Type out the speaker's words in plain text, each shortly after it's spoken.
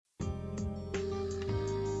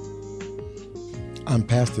I'm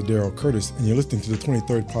Pastor Darrell Curtis, and you're listening to the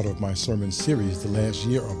 23rd part of my sermon series, The Last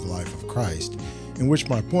Year of the Life of Christ, in which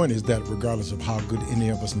my point is that regardless of how good any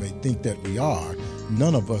of us may think that we are,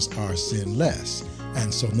 none of us are sinless,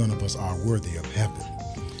 and so none of us are worthy of heaven.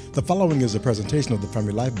 The following is a presentation of the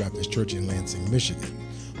Family Life Baptist Church in Lansing, Michigan.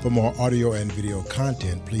 For more audio and video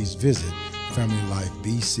content, please visit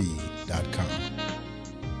FamilyLifeBC.com.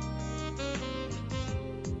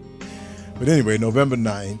 But anyway, November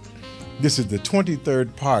 9th, this is the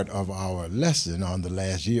 23rd part of our lesson on the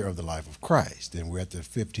last year of the life of Christ. And we're at the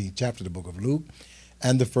 15th chapter of the book of Luke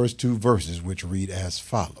and the first two verses, which read as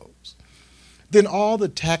follows. Then all the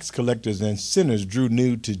tax collectors and sinners drew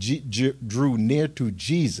near to Jesus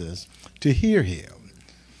to hear him.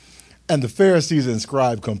 And the Pharisees and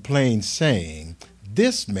scribes complained, saying,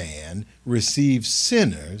 "This man receives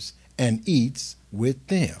sinners and eats with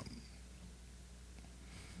them."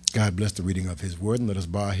 God bless the reading of his word, and let us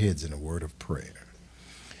bow our heads in a word of prayer.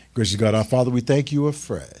 Gracious God, our Father, we thank you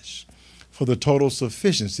afresh for the total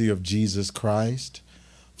sufficiency of Jesus Christ,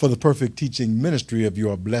 for the perfect teaching ministry of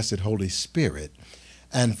your blessed Holy Spirit,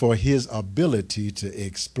 and for his ability to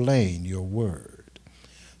explain your word.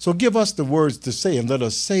 So give us the words to say, and let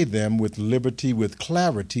us say them with liberty, with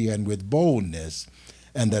clarity, and with boldness,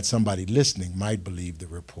 and that somebody listening might believe the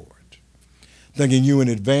report. Thanking you in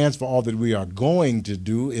advance for all that we are going to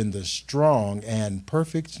do in the strong and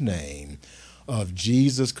perfect name of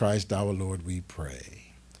Jesus Christ our Lord, we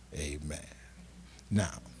pray. Amen.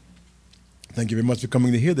 Now, thank you very much for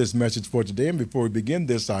coming to hear this message for today. And before we begin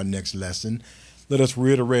this, our next lesson, let us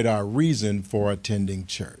reiterate our reason for attending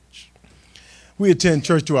church. We attend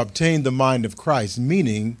church to obtain the mind of Christ,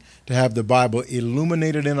 meaning to have the Bible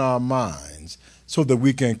illuminated in our minds so that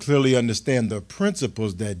we can clearly understand the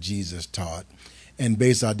principles that Jesus taught and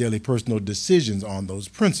base our daily personal decisions on those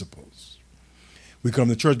principles. We come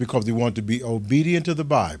to church because we want to be obedient to the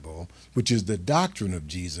Bible, which is the doctrine of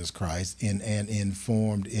Jesus Christ, in an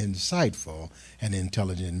informed, insightful, and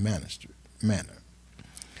intelligent manner.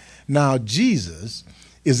 Now, Jesus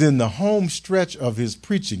is in the home stretch of his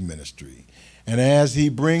preaching ministry, and as he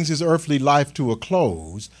brings his earthly life to a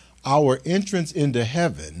close, our entrance into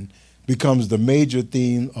heaven becomes the major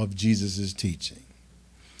theme of Jesus' teaching.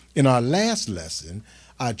 In our last lesson,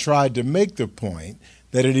 I tried to make the point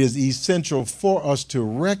that it is essential for us to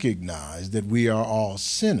recognize that we are all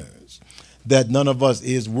sinners, that none of us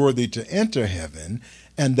is worthy to enter heaven,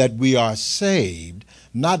 and that we are saved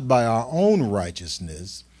not by our own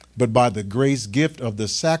righteousness, but by the grace gift of the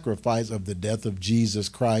sacrifice of the death of Jesus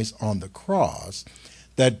Christ on the cross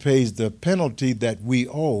that pays the penalty that we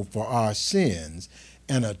owe for our sins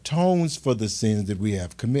and atones for the sins that we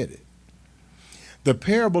have committed. The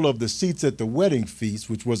parable of the seats at the wedding feast,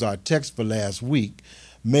 which was our text for last week,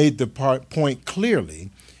 made the point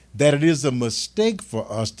clearly that it is a mistake for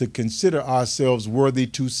us to consider ourselves worthy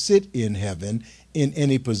to sit in heaven in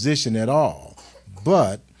any position at all.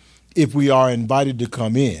 But if we are invited to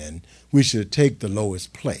come in, we should take the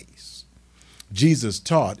lowest place. Jesus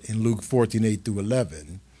taught in Luke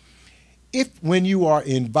 14:8-11, "If when you are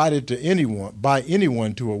invited by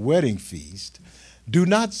anyone to a wedding feast, do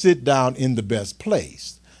not sit down in the best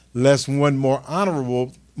place, lest one more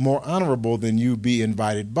honorable than you be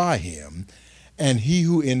invited by him, and he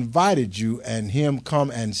who invited you and him come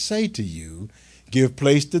and say to you, 'Give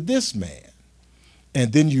place to this man,'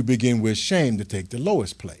 and then you begin with shame to take the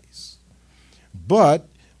lowest place. But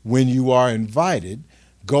when you are invited,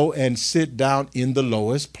 go and sit down in the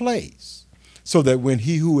lowest place, so that when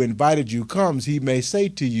he who invited you comes, he may say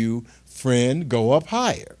to you, 'Friend, go up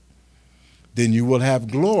higher.' Then you will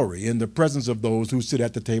have glory in the presence of those who sit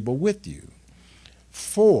at the table with you.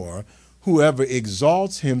 For whoever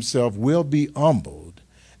exalts himself will be humbled,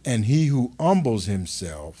 and he who humbles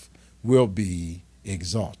himself will be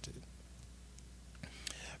exalted."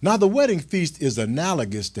 Now, the wedding feast is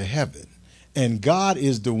analogous to heaven, and God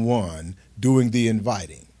is the one doing the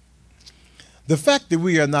inviting. The fact that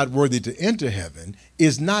we are not worthy to enter heaven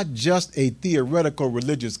is not just a theoretical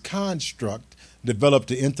religious construct developed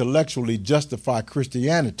to intellectually justify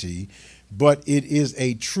Christianity, but it is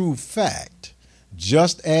a true fact,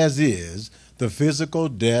 just as is the physical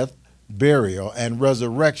death, burial, and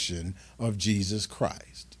resurrection of Jesus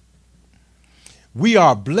Christ. We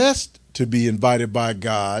are blessed to be invited by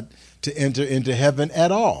God to enter into heaven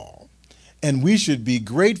at all, and we should be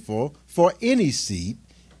grateful for any seat,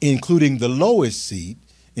 including the lowest seat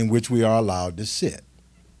in which we are allowed to sit.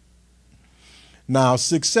 Now,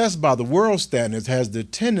 success by the world standards has the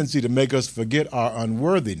tendency to make us forget our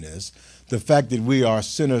unworthiness, the fact that we are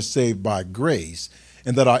sinners saved by grace,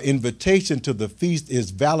 and that our invitation to the feast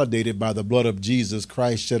is validated by the blood of Jesus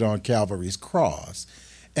Christ shed on Calvary's cross,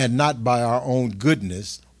 and not by our own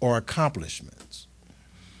goodness or accomplishments.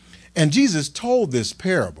 And Jesus told this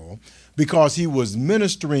parable because he was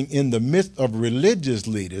ministering in the midst of religious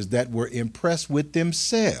leaders that were impressed with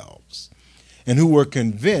themselves and who were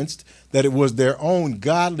convinced that it was their own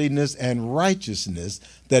godliness and righteousness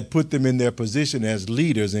that put them in their position as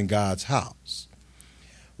leaders in God's house.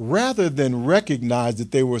 Rather than recognize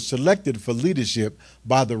that they were selected for leadership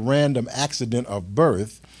by the random accident of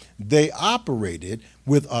birth, they operated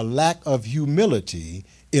with a lack of humility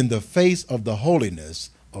in the face of the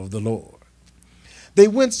holiness of the Lord. They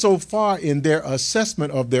went so far in their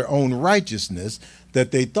assessment of their own righteousness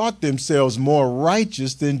that they thought themselves more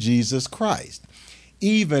righteous than Jesus Christ,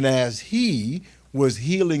 even as he was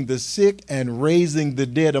healing the sick and raising the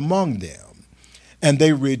dead among them. And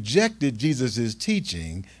they rejected Jesus'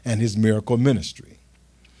 teaching and his miracle ministry.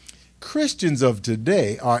 Christians of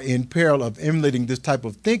today are in peril of emulating this type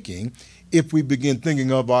of thinking if we begin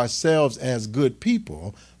thinking of ourselves as good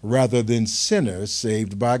people rather than sinners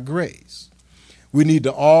saved by grace. We need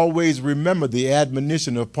to always remember the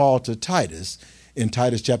admonition of Paul to Titus in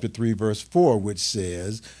Titus chapter 3, verse 4, which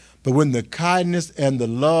says, "But when the kindness and the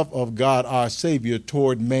love of God our Savior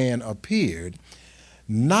toward man appeared,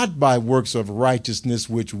 not by works of righteousness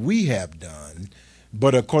which we have done,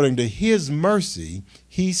 but according to his mercy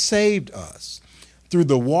he saved us, through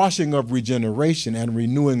the washing of regeneration and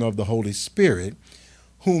renewing of the Holy Spirit,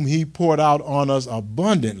 whom he poured out on us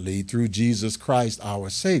abundantly through Jesus Christ our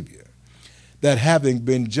Savior, that having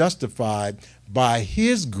been justified by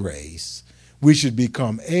his grace, we should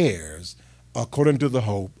become heirs according to the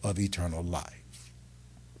hope of eternal life."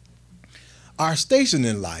 Our station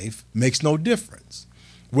in life makes no difference.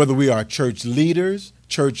 Whether we are church leaders,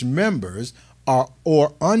 church members,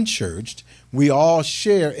 or unchurched, we all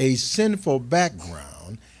share a sinful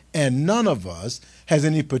background, and none of us has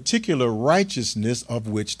any particular righteousness of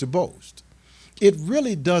which to boast. It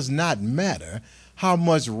really does not matter how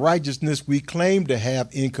much righteousness we claim to have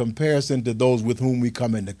in comparison to those with whom we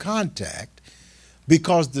come into contact,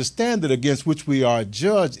 because the standard against which we are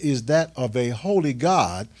judged is that of a holy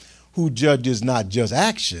God who judges not just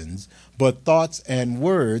actions, but thoughts and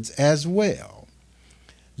words as well.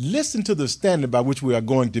 Listen to the standard by which we are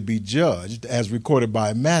going to be judged, as recorded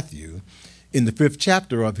by Matthew in the 5th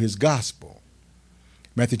chapter of his gospel.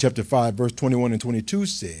 Matthew chapter 5, verse 21 and 22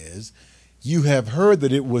 says, "You have heard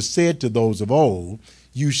that it was said to those of old,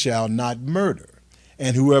 'You shall not murder,'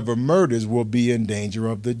 and whoever murders will be in danger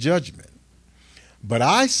of the judgment. But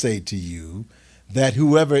I say to you that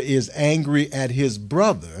whoever is angry at his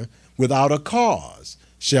brother without a cause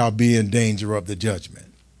shall be in danger of the judgment.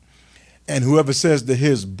 And whoever says to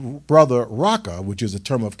his brother, Raka,' which is a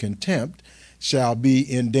term of contempt, shall be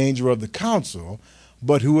in danger of the council,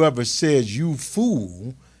 but whoever says, 'You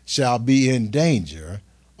fool,' shall be in danger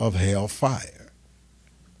of hell fire."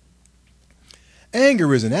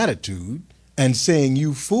 Anger is an attitude, and saying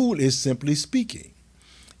 "you fool" is simply speaking.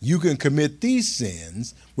 You can commit these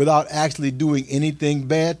sins without actually doing anything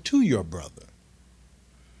bad to your brother.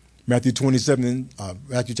 Matthew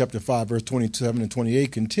chapter 5, verse 27 and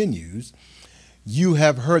 28 continues, "You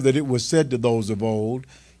have heard that it was said to those of old,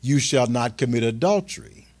 'You shall not commit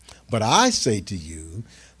adultery.' But I say to you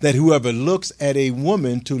that whoever looks at a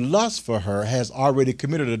woman to lust for her has already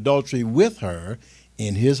committed adultery with her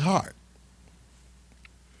in his heart."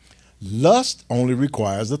 Lust only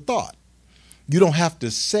requires a thought. You don't have to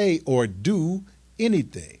say or do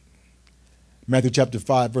anything. Matthew chapter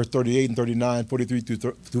 5, verse 38 and 39, 43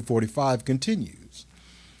 through 45 continues.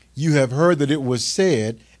 "You have heard that it was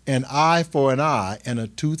said, 'An eye for an eye and a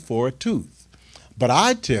tooth for a tooth.' But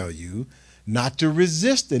I tell you not to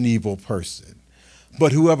resist an evil person.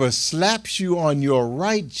 But whoever slaps you on your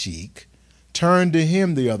right cheek, turn to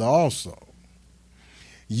him the other also.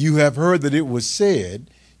 You have heard that it was said,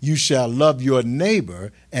 'You shall love your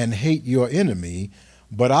neighbor and hate your enemy.'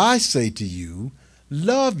 But I say to you,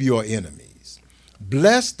 love your enemies.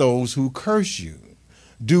 Bless those who curse you.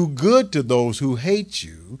 Do good to those who hate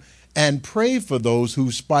you, and pray for those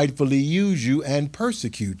who spitefully use you and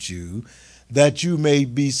persecute you, that you may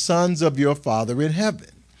be sons of your Father in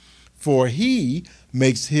heaven. For he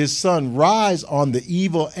makes his sun rise on the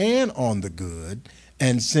evil and on the good,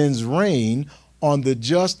 and sends rain on the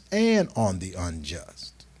just and on the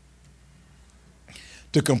unjust."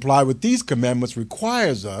 To comply with these commandments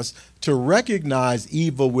requires us to recognize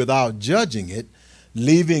evil without judging it,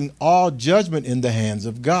 leaving all judgment in the hands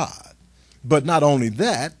of God. But not only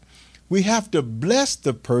that, we have to bless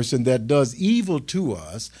the person that does evil to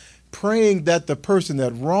us, praying that the person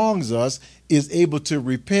that wrongs us is able to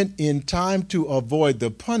repent in time to avoid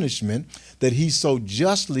the punishment that he so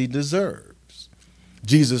justly deserves.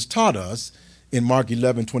 Jesus taught us in Mark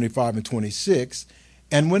 11:25 and 26,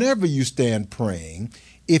 and whenever you stand praying,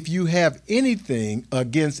 if you have anything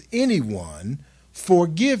against anyone,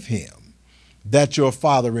 forgive him, that your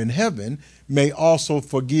Father in heaven may also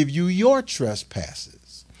forgive you your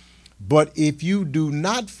trespasses. But if you do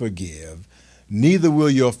not forgive, neither will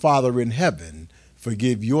your Father in heaven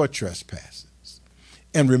forgive your trespasses.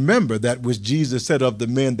 And remember that which Jesus said of the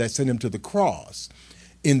men that sent him to the cross.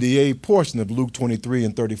 In the A portion of Luke 23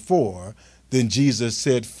 and 34, then Jesus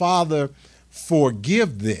said, Father,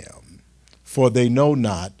 forgive them, for they know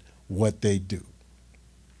not what they do.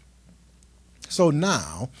 So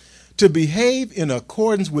now, to behave in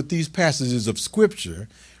accordance with these passages of Scripture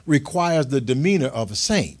requires the demeanor of a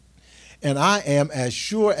saint. And I am as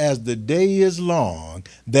sure as the day is long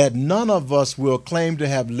that none of us will claim to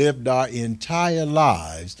have lived our entire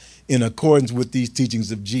lives in accordance with these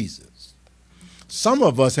teachings of Jesus. Some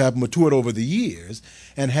of us have matured over the years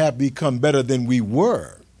and have become better than we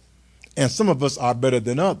were, and some of us are better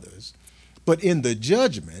than others. But in the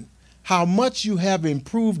judgment, how much you have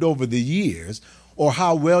improved over the years or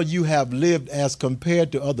how well you have lived as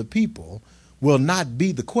compared to other people will not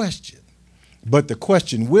be the question. But the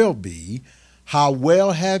question will be, how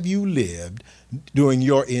well have you lived during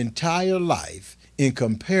your entire life in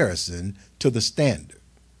comparison to the standard?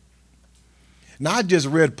 Now, I just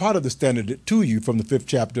read part of the standard to you from the 5th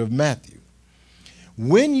chapter of Matthew.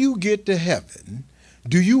 When you get to heaven,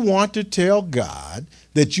 do you want to tell God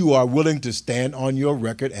that you are willing to stand on your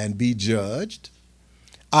record and be judged?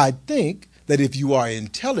 I think that if you are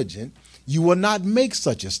intelligent, you will not make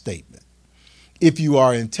such a statement. If you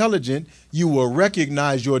are intelligent, you will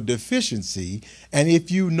recognize your deficiency, and if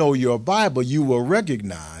you know your Bible, you will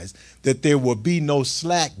recognize that there will be no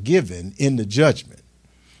slack given in the judgment.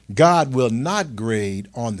 God will not grade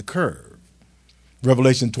on the curve.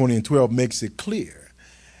 Revelation 20 and 12 makes it clear.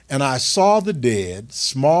 And I saw the dead,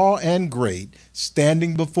 small and great,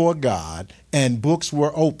 standing before God, and books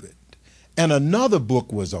were opened. And another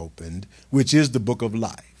book was opened, which is the book of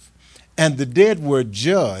life. And the dead were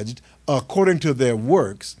judged according to their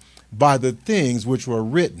works by the things which were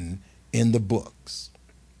written in the books.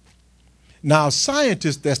 Now,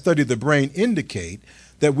 scientists that study the brain indicate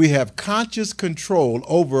that we have conscious control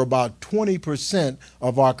over about 20%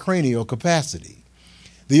 of our cranial capacity.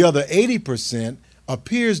 The other 80%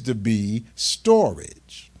 appears to be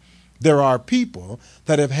storage. There are people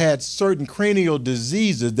that have had certain cranial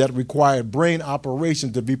diseases that required brain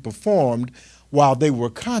operations to be performed while they were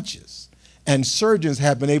conscious. And surgeons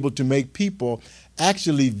have been able to make people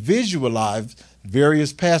actually visualize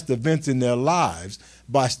various past events in their lives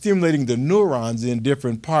by stimulating the neurons in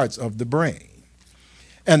different parts of the brain.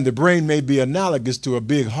 And the brain may be analogous to a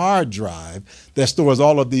big hard drive that stores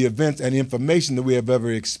all of the events and information that we have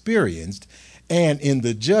ever experienced. And in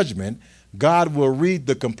the judgment, God will read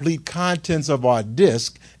the complete contents of our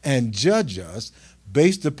disk and judge us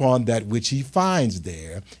based upon that which he finds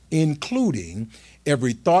there, including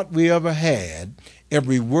every thought we ever had,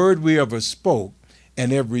 every word we ever spoke,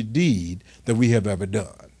 and every deed that we have ever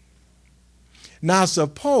done. Now,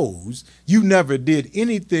 suppose you never did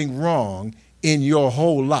anything wrong in your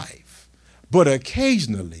whole life, but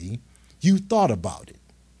occasionally you thought about it.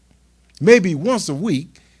 Maybe once a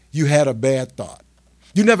week you had a bad thought.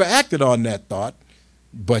 You never acted on that thought,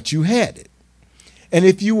 but you had it. And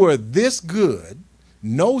if you were this good,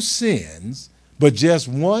 no sins, but just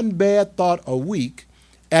one bad thought a week,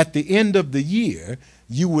 at the end of the year,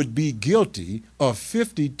 you would be guilty of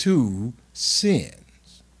 52 sins.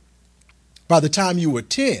 By the time you were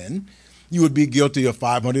 10, you would be guilty of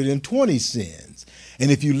 520 sins.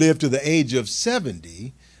 And if you lived to the age of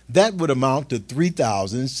 70, that would amount to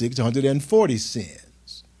 3,640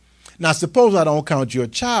 sins. Now, suppose I don't count your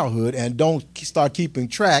childhood and don't start keeping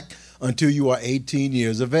track until you are 18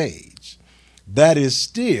 years of age. That is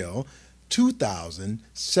still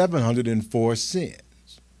 2,704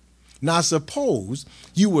 sins. Now, suppose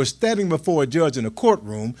you were standing before a judge in a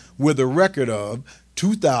courtroom with a record of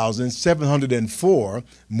 2,704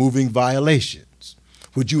 moving violations.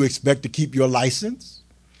 Would you expect to keep your license?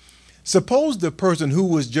 Suppose the person who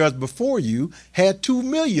was judged before you had 2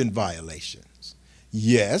 million violations.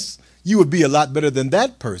 Yes, you would be a lot better than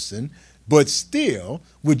that person, but still,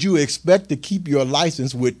 would you expect to keep your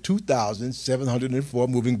license with 2,704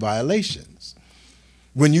 moving violations?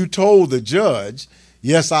 When you told the judge,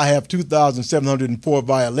 yes, I have 2,704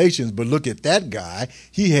 violations, but look at that guy,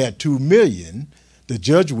 he had 2 million, the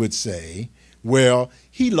judge would say, well,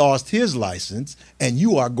 he lost his license, and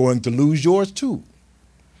you are going to lose yours too.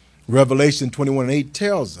 Revelation 21:8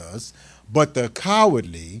 tells us, but the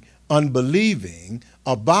cowardly, unbelieving,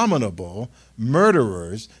 abominable,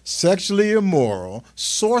 murderers, sexually immoral,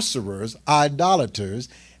 sorcerers, idolaters,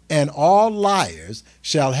 and all liars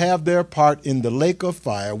shall have their part in the lake of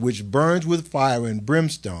fire, which burns with fire and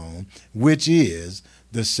brimstone, which is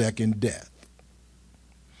the second death.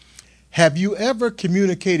 Have you ever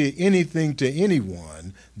communicated anything to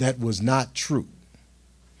anyone that was not true?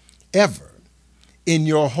 Ever? In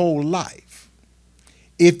your whole life?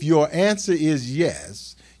 If your answer is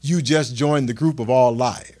yes, you just joined the group of all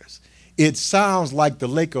liars. It sounds like the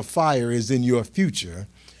lake of fire is in your future,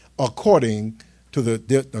 according to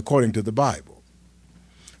the Bible.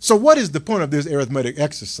 So what is the point of this arithmetic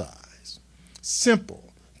exercise?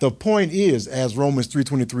 Simple. The point is, as Romans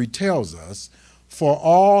 3:23 tells us, for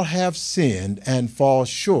all have sinned and fall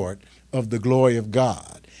short of the glory of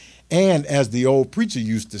God. And as the old preacher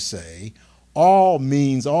used to say, all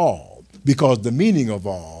means all, because the meaning of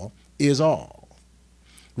all is all.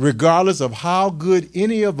 Regardless of how good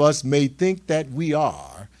any of us may think that we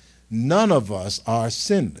are, none of us are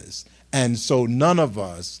sinless, and so none of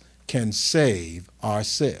us can save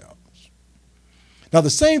ourselves. Now, the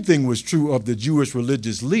same thing was true of the Jewish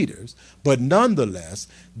religious leaders, but nonetheless,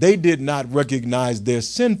 they did not recognize their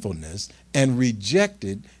sinfulness and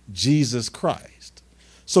rejected Jesus Christ.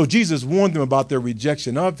 So Jesus warned them about their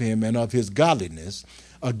rejection of him and of his godliness,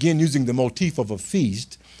 again using the motif of a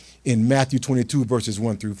feast in Matthew 22, verses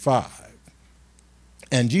 1 through 5.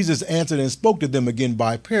 And Jesus answered and spoke to them again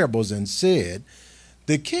by parables and said,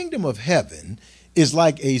 the kingdom of heaven is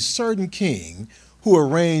like a certain king who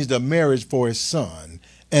arranged a marriage for his son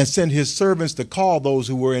and sent his servants to call those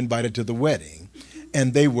who were invited to the wedding,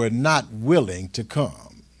 and they were not willing to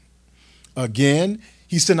come. Again,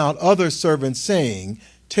 he sent out other servants saying,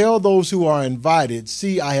 tell those who are invited,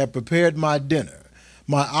 see, I have prepared my dinner.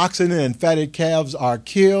 My oxen and fatted calves are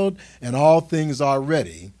killed, and all things are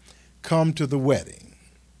ready. Come to the wedding.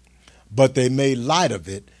 But they made light of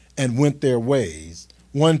it and went their ways,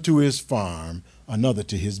 one to his farm, another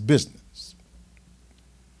to his business.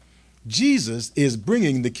 Jesus is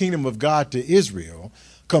bringing the kingdom of God to Israel,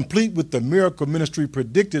 complete with the miracle ministry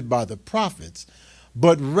predicted by the prophets,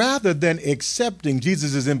 but rather than accepting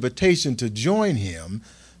Jesus' invitation to join him,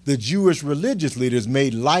 the Jewish religious leaders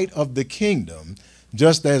made light of the kingdom,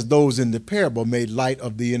 just as those in the parable made light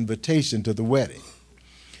of the invitation to the wedding.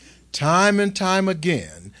 Time and time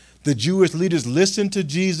again, the Jewish leaders listened to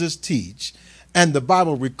Jesus teach, and the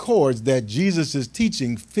Bible records that Jesus'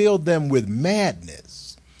 teaching filled them with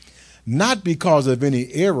madness, not because of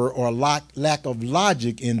any error or lack of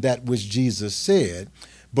logic in that which Jesus said,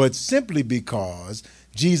 but simply because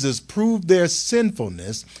Jesus proved their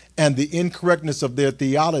sinfulness and the incorrectness of their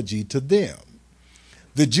theology to them.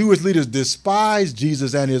 The Jewish leaders despised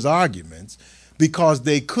Jesus and his arguments because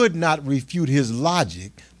they could not refute his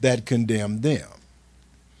logic that condemned them.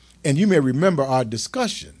 And you may remember our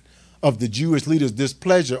discussion of the Jewish leaders'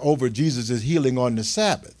 displeasure over Jesus' healing on the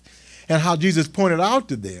Sabbath, and how Jesus pointed out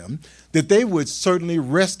to them that they would certainly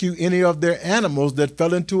rescue any of their animals that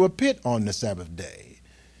fell into a pit on the Sabbath day.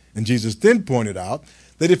 And Jesus then pointed out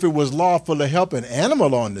that if it was lawful to help an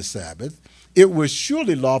animal on the Sabbath, it was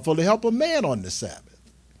surely lawful to help a man on the Sabbath.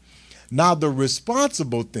 Now, the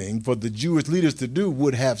responsible thing for the Jewish leaders to do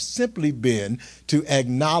would have simply been to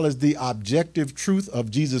acknowledge the objective truth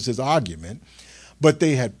of Jesus' argument, but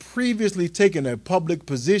they had previously taken a public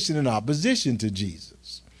position in opposition to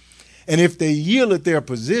Jesus. And if they yielded their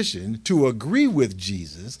position to agree with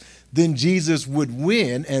Jesus, then Jesus would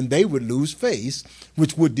win and they would lose face,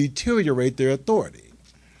 which would deteriorate their authority.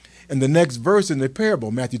 And the next verse in the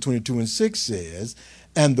parable, Matthew 22:6 says,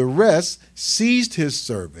 and the rest seized his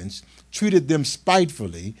servants, treated them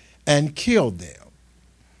spitefully, and killed them.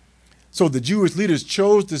 So the Jewish leaders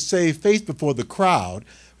chose to save face before the crowd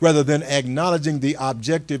rather than acknowledging the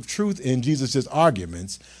objective truth in Jesus'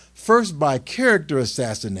 arguments, first by character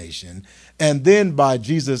assassination, and then by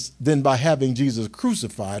having Jesus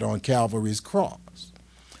crucified on Calvary's cross.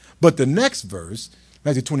 But the next verse,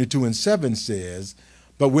 Matthew 22:7 says,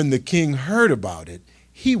 but when the king heard about it,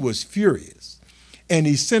 he was furious, and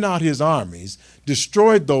he sent out his armies,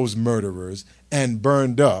 destroyed those murderers, and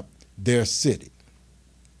burned up their city.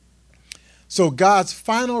 So God's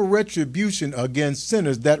final retribution against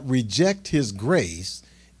sinners that reject his grace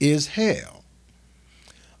is hell.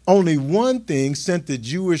 Only one thing sent the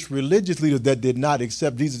Jewish religious leaders that did not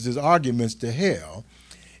accept Jesus' arguments to hell,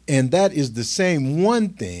 and that is the same one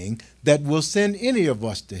thing that will send any of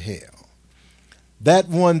us to hell. That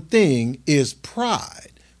one thing is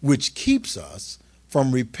pride, which keeps us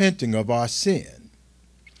from repenting of our sin.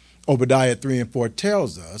 Obadiah 3 and 4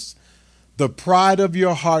 tells us, the pride of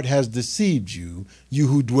your heart has deceived you, you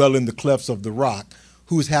who dwell in the clefts of the rock,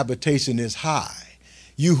 whose habitation is high.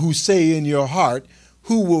 You who say in your heart,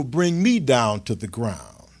 who will bring me down to the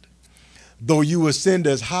ground? Though you ascend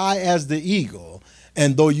as high as the eagle,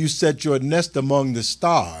 and though you set your nest among the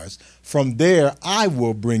stars, from there I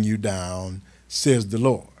will bring you down, says the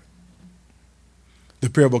Lord. The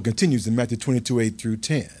parable continues in Matthew 22, 8 through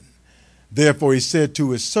 10. Therefore he said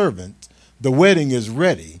to his servants, the wedding is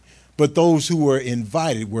ready, but those who were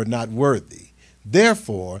invited were not worthy.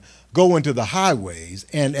 Therefore, go into the highways,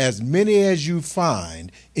 and as many as you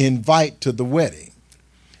find, invite to the wedding.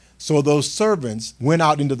 So those servants went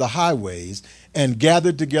out into the highways and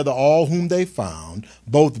gathered together all whom they found,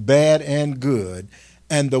 both bad and good,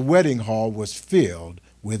 and the wedding hall was filled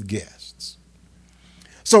with guests.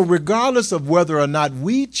 So regardless of whether or not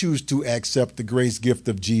we choose to accept the grace gift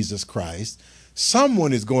of Jesus Christ,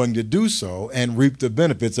 someone is going to do so and reap the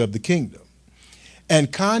benefits of the kingdom.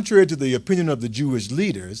 And contrary to the opinion of the Jewish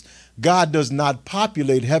leaders, God does not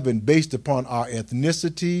populate heaven based upon our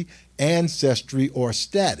ethnicity, ancestry, or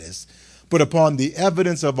status, but upon the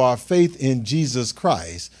evidence of our faith in Jesus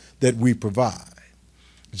Christ that we provide.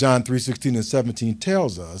 John 3:16 and 17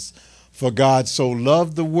 tells us, for God so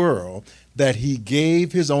loved the world that he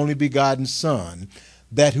gave his only begotten Son,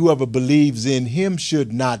 that whoever believes in him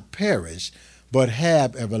should not perish, but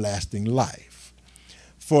have everlasting life.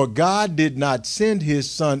 For God did not send his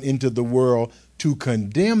Son into the world to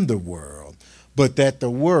condemn the world, but that the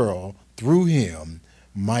world, through him,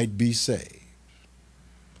 might be saved.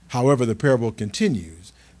 However, the parable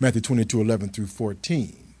continues, Matthew 22, 11 through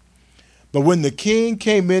 14. But when the king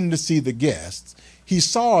came in to see the guests, he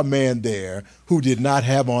saw a man there who did not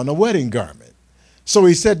have on a wedding garment. So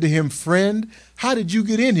he said to him, friend, how did you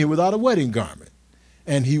get in here without a wedding garment?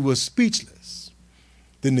 And he was speechless.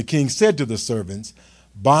 Then the king said to the servants,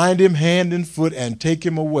 bind him hand and foot and take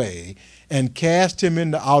him away and cast him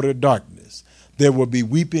into outer darkness. There will be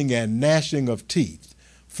weeping and gnashing of teeth,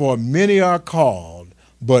 for many are called,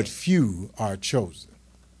 but few are chosen.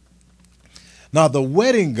 Now, the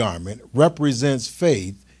wedding garment represents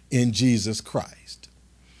faith in Jesus Christ.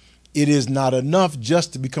 It is not enough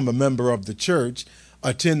just to become a member of the church,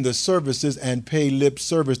 attend the services, and pay lip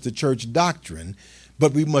service to church doctrine,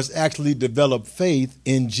 but we must actually develop faith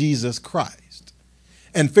in Jesus Christ.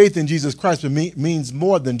 And faith in Jesus Christ means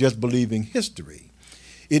more than just believing history.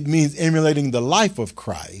 It means emulating the life of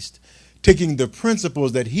Christ, taking the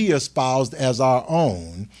principles that he espoused as our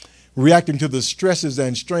own, reacting to the stresses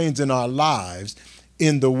and strains in our lives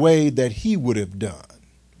in the way that he would have done.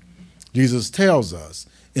 Jesus tells us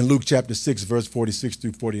in Luke chapter 6, verse 46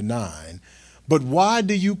 through 49, but why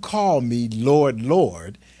do you call me Lord,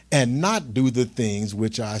 Lord, and not do the things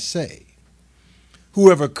which I say?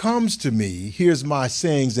 Whoever comes to me, hears my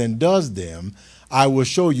sayings, and does them, I will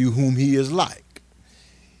show you whom he is like.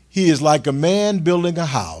 He is like a man building a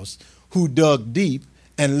house who dug deep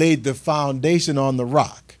and laid the foundation on the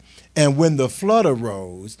rock. And when the flood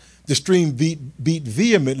arose, the stream beat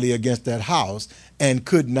vehemently against that house and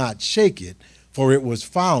could not shake it, for it was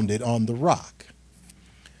founded on the rock.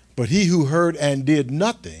 But he who heard and did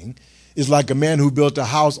nothing is like a man who built a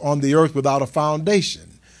house on the earth without a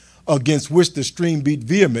foundation, against which the stream beat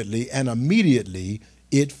vehemently, and immediately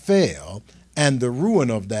it fell, and the ruin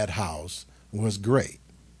of that house was great.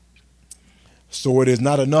 So it is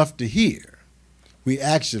not enough to hear. We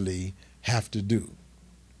actually have to do.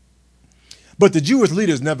 But the Jewish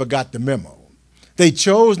leaders never got the memo. They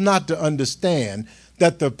chose not to understand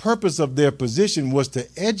that the purpose of their position was to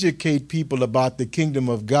educate people about the kingdom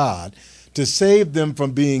of God, to save them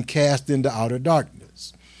from being cast into outer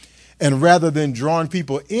darkness. And rather than drawing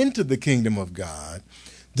people into the kingdom of God,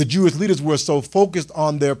 the Jewish leaders were so focused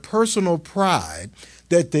on their personal pride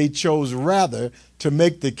that they chose rather to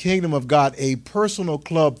make the kingdom of God a personal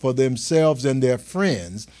club for themselves and their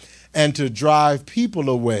friends, and to drive people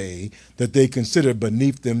away that they consider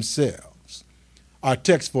beneath themselves. Our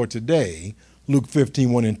text for today, Luke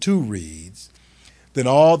 15, 1 and 2 reads, Then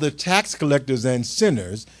all the tax collectors and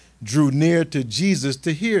sinners drew near to Jesus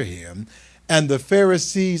to hear him, and the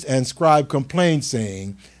Pharisees and scribes complained,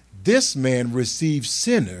 saying, This man receives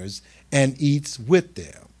sinners and eats with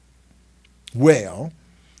them. Well,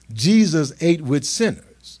 Jesus ate with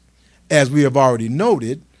sinners. As we have already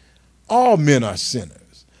noted, all men are sinners.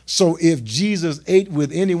 So if Jesus ate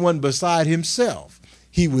with anyone beside himself,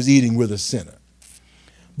 he was eating with a sinner.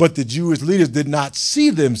 But the Jewish leaders did not see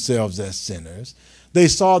themselves as sinners. They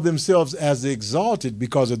saw themselves as exalted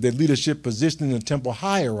because of their leadership position in the temple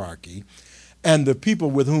hierarchy, and the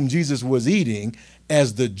people with whom Jesus was eating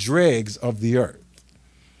as the dregs of the earth.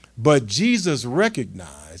 But Jesus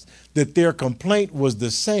recognized that their complaint was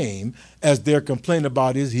the same as their complaint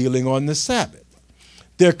about his healing on the Sabbath.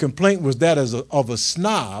 Their complaint was that of a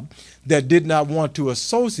snob that did not want to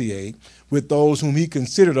associate with those whom he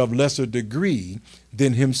considered of lesser degree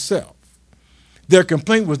than himself. Their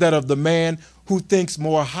complaint was that of the man who thinks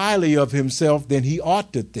more highly of himself than he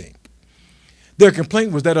ought to think. Their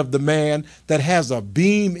complaint was that of the man that has a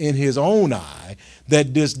beam in his own eye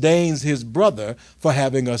that disdains his brother for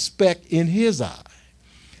having a speck in his eye.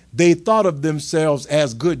 They thought of themselves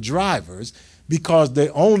as good drivers because they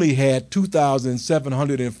only had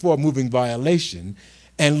 2,704 moving violations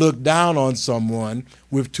and looked down on someone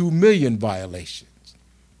with 2 million violations.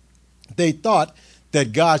 They thought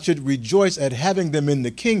that God should rejoice at having them in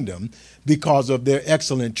the kingdom because of their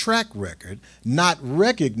excellent track record, not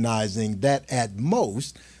recognizing that at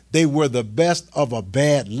most they were the best of a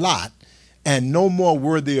bad lot and no more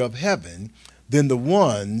worthy of heaven than the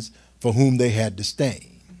ones for whom they had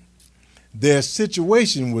disdain. Their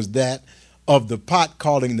situation was that of the pot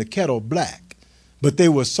calling the kettle black, but they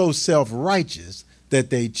were so self-righteous that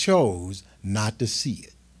they chose not to see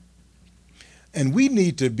it. And we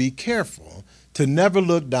need to be careful to never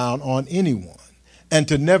look down on anyone and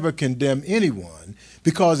to never condemn anyone,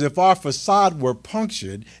 because if our facade were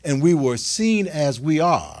punctured and we were seen as we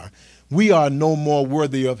are no more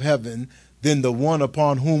worthy of heaven than the one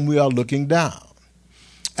upon whom we are looking down.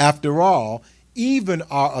 After all, even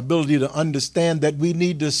our ability to understand that we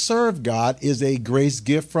need to serve God is a grace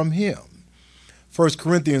gift from him. 1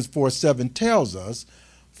 Corinthians 4:7 tells us,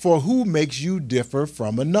 "For who makes you differ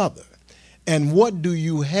from another? And what do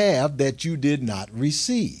you have that you did not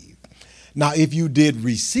receive? Now, if you did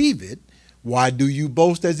receive it, why do you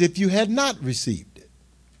boast as if you had not received it?"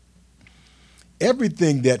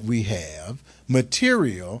 Everything that we have,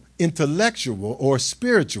 material, intellectual, or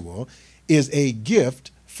spiritual, is a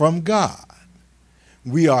gift from God.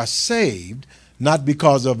 We are saved not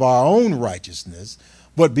because of our own righteousness,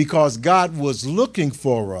 but because God was looking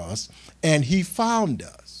for us and he found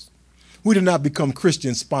us. We did not become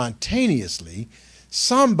Christians spontaneously.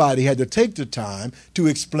 Somebody had to take the time to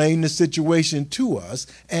explain the situation to us,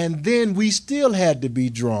 and then we still had to be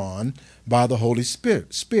drawn by the Holy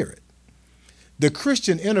Spirit. The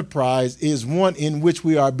Christian enterprise is one in which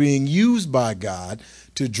we are being used by God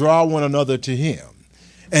to draw one another to him.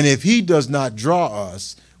 And if he does not draw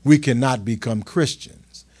us, we cannot become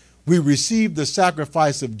Christians. We receive the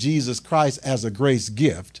sacrifice of Jesus Christ as a grace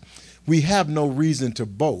gift. We have no reason to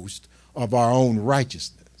boast of our own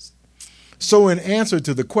righteousness. So in answer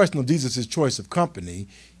to the question of Jesus' choice of company,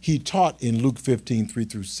 he taught in Luke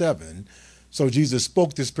 15:3-7, so Jesus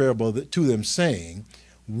spoke this parable to them, saying,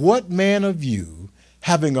 "What man of you,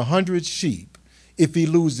 having 100 sheep, if he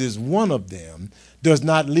loses one of them, does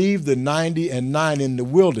not leave the 99 in the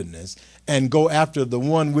wilderness and go after the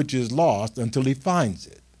one which is lost until he finds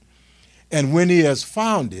it? And when he has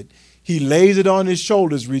found it, he lays it on his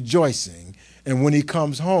shoulders rejoicing. And when he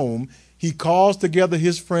comes home, he calls together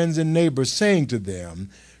his friends and neighbors, saying to them,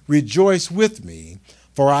 'Rejoice with me,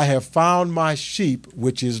 for I have found my sheep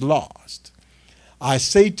which is lost.' I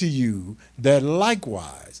say to you that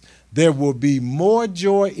likewise there will be more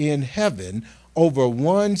joy in heaven over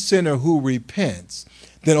one sinner who repents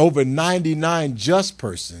than over 99 just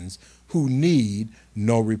persons who need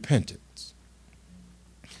no repentance."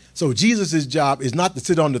 So Jesus' job is not to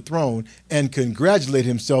sit on the throne and congratulate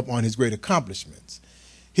himself on his great accomplishments,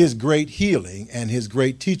 his great healing, and his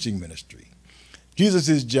great teaching ministry.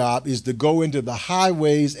 Jesus' job is to go into the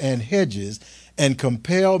highways and hedges and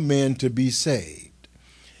compel men to be saved.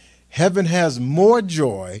 Heaven has more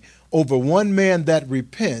joy over one man that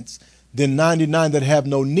repents than 99 that have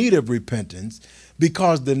no need of repentance,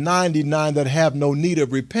 because the 99 that have no need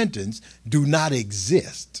of repentance do not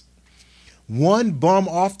exist. One bum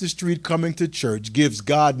off the street coming to church gives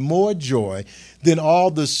God more joy than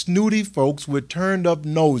all the snooty folks with turned up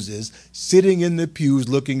noses sitting in the pews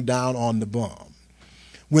looking down on the bum.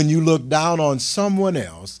 When you look down on someone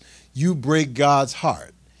else, you break God's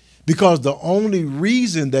heart, because the only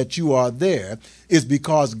reason that you are there is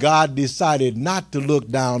because God decided not to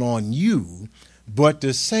look down on you, but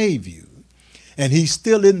to save you. And he's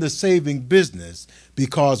still in the saving business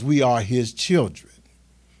because we are his children.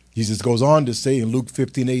 Jesus goes on to say in Luke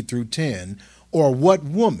 15:8-10, "Or what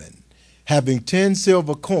woman, having 10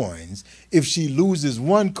 silver coins, if she loses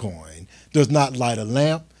one coin, does not light a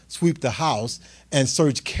lamp, sweep the house, and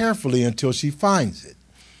search carefully until she finds it?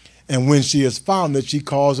 And when she has found it, she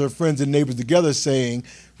calls her friends and neighbors together, saying,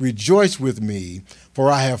 'Rejoice with me,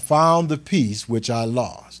 for I have found the piece which I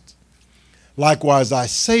lost.'" Likewise, I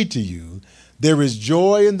say to you, there is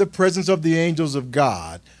joy in the presence of the angels of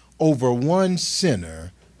God over one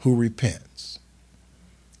sinner who repents.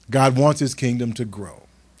 God wants his kingdom to grow.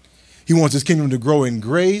 He wants his kingdom to grow in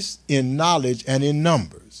grace, in knowledge, and in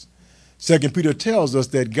numbers. 2 Peter tells us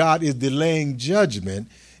that God is delaying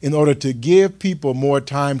judgment in order to give people more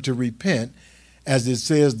time to repent. As it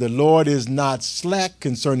says, the Lord is not slack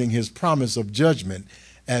concerning his promise of judgment,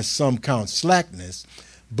 as some count slackness,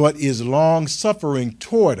 but is long-suffering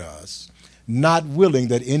toward us, not willing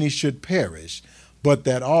that any should perish, but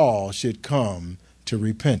that all should come to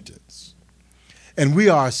repentance. And we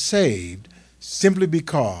are saved simply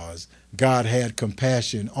because God had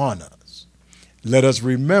compassion on us. Let us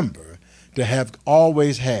remember to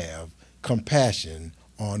always have compassion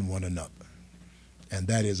on one another. And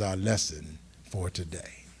that is our lesson for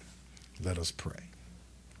today. Let us pray.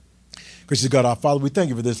 Gracious God, our Father, we thank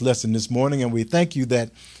you for this lesson this morning, and we thank you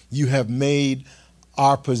that you have made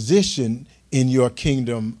our position in your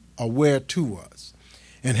kingdom aware to us.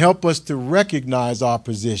 And help us to recognize our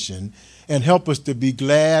position, and help us to be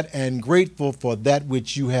glad and grateful for that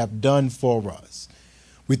which you have done for us.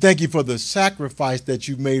 We thank you for the sacrifice that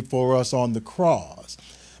you made for us on the cross,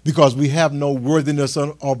 because we have no worthiness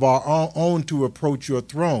of our own to approach your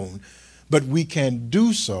throne, but we can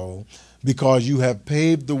do so because you have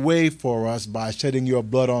paved the way for us by shedding your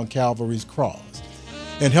blood on Calvary's cross.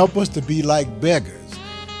 And help us to be like beggars,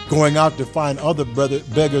 going out to find other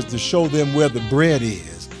beggars to show them where the bread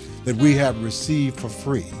is that we have received for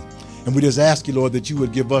free. And we just ask you, Lord, that you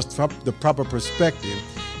would give us the proper perspective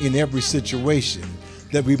in every situation,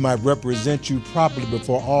 that we might represent you properly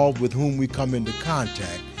before all with whom we come into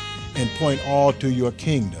contact, and point all to your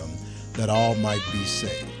kingdom, that all might be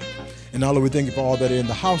saved. And now, Lord, we thank you for all that are in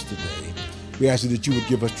the house today. We ask you that you would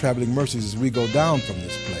give us traveling mercies as we go down from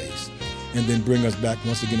this place, and then bring us back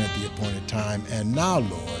once again at the appointed time. And now,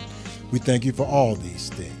 Lord, we thank you for all these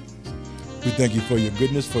things. We thank you for your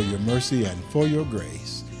goodness, for your mercy, and for your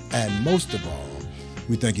grace. And most of all,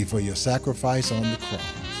 we thank you for your sacrifice on the cross,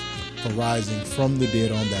 for rising from the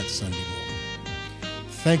dead on that Sunday morning.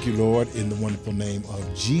 Thank you, Lord. In the wonderful name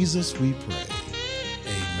of Jesus we pray.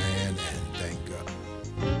 Amen, and thank God.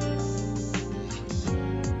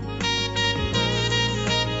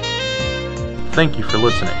 Thank you for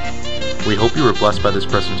listening. We hope you were blessed by this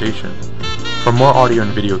presentation. For more audio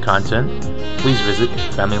and video content, please visit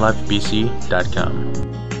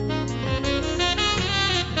FamilyLifeBC.com.